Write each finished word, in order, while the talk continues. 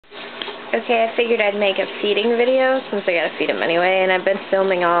Okay, I figured I'd make a feeding video since I gotta feed him anyway, and I've been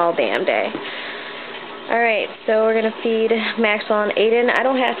filming all damn day. Alright, so we're gonna feed Maxwell and Aidan. I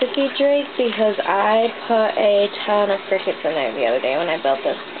don't have to feed Drake because I put a ton of crickets in there the other day when I built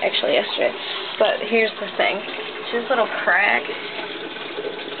this, actually yesterday. But here's the thing. Just a little crack.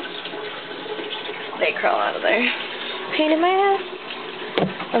 They crawl out of there. Pain in my ass.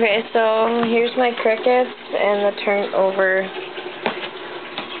 Okay, so here's my crickets and the turn over.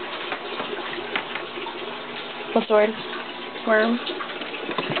 What's the word? Worm.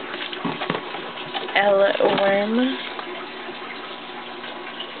 Worm.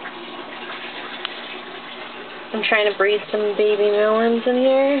 I'm trying to breed some baby mealworms in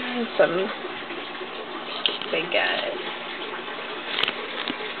here. Some big guys.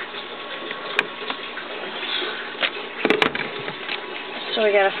 So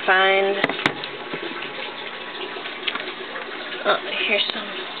we gotta find. Oh, here's some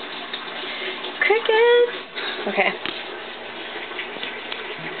crickets. Okay.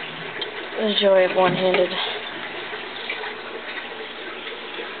 The joy of one-handed.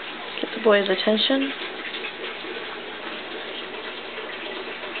 Get the boys' attention.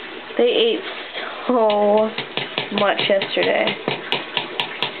 They ate so much yesterday.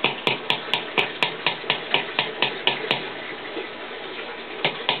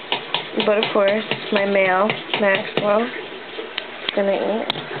 But of course, my male, Maxwell, is gonna eat.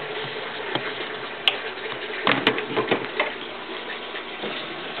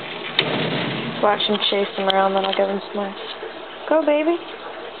 Watch him chase him around, then I'll give him some ice. Go, baby.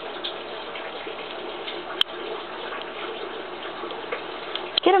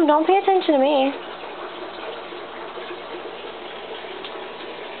 Get him, don't pay attention to me.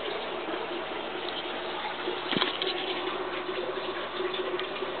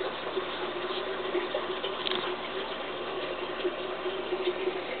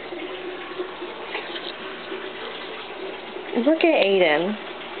 Look at Aidan.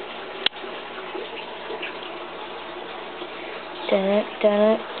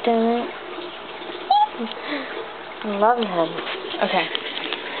 Dun. I'm loving him. Okay.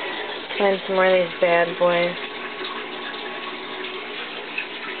 Find some more of these bad boys.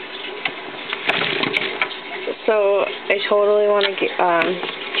 So I totally want to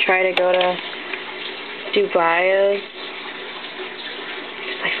try to go to Dubai's.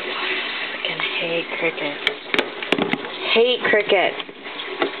 I freaking hate crickets. Hate crickets.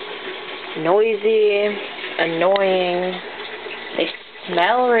 Noisy, annoying. They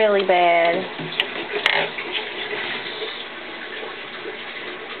smell really bad.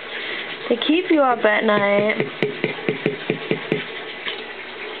 They keep you up at night.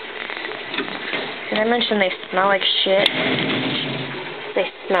 Did I mention they smell like shit? They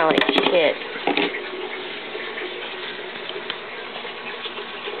smell like shit.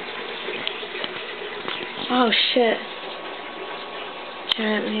 Oh shit.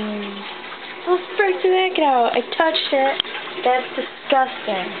 Giant mealworm. Oh frick, did that get out? I touched it. That's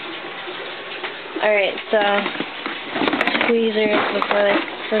disgusting. Alright, so tweezers before they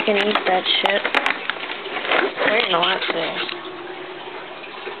freaking eat that shit. They're eating a lot today.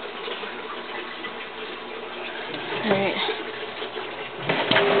 Alright.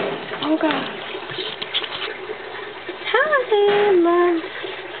 Oh god. Hi, Mom.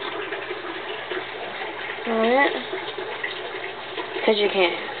 Alright. Because you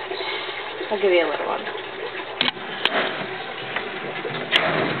can't. I'll give you a little one.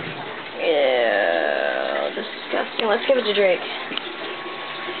 Ew, disgusting. Let's give it to Drake.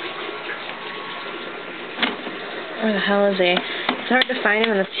 Where the hell is he? It's hard to find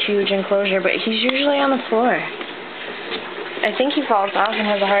him in this huge enclosure, but he's usually on the floor. I think he falls off and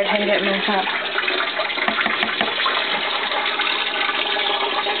has a hard time getting back up.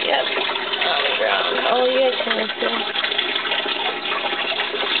 Yep. On the ground. Oh, you guys can see.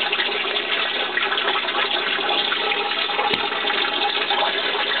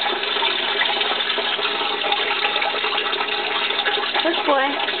 This boy.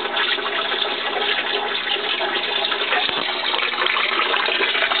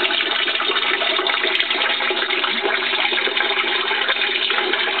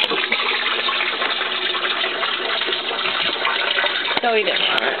 No, he didn't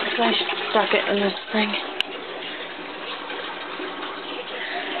want it, so I stuck it in this thing.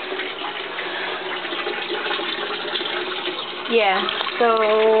 Yeah, so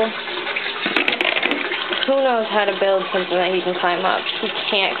who knows how to build something that he can climb up. He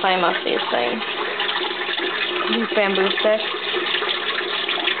can't climb up these things. These bamboo sticks.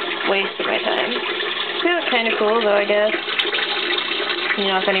 Wasted my time. They look kind of cool though, I guess. You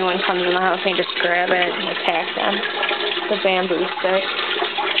know, if anyone comes in the house, they just grab it and attack them. The bamboo stick.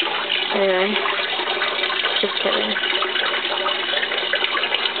 Anyway, just kidding.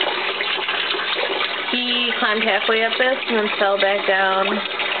 He climbed halfway up this and then fell back down,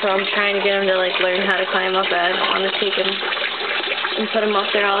 so I'm trying to get him to like learn how to climb up it. I don't want to take him and put him up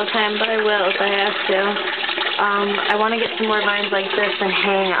there all the time, but I will if I have to. I want to get some more vines like this and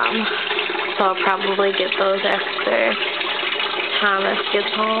hang them, so I'll probably get those after Thomas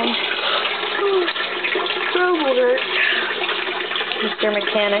gets home. So hurt, Mr.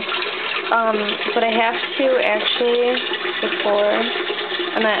 Mechanic. But I have to actually, before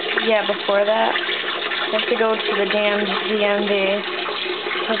that, I have to go to the damn DMV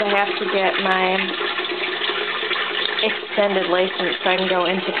because I have to get my extended license so I can go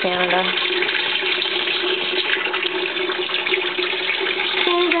into Canada.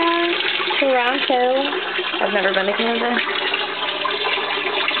 Canada, Toronto. I've never been to Canada.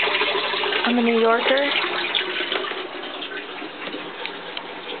 I'm a New Yorker.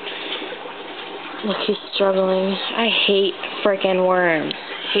 Look, he's struggling. I hate frickin' worms.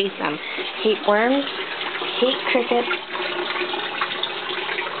 Hate them. Hate worms. Hate crickets.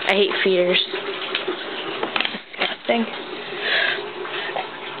 I hate feeders. Disgusting.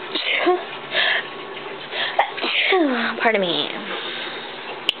 Pardon me.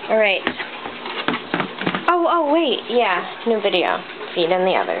 Alright. Oh, wait. Yeah, new video. Feed in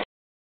the others.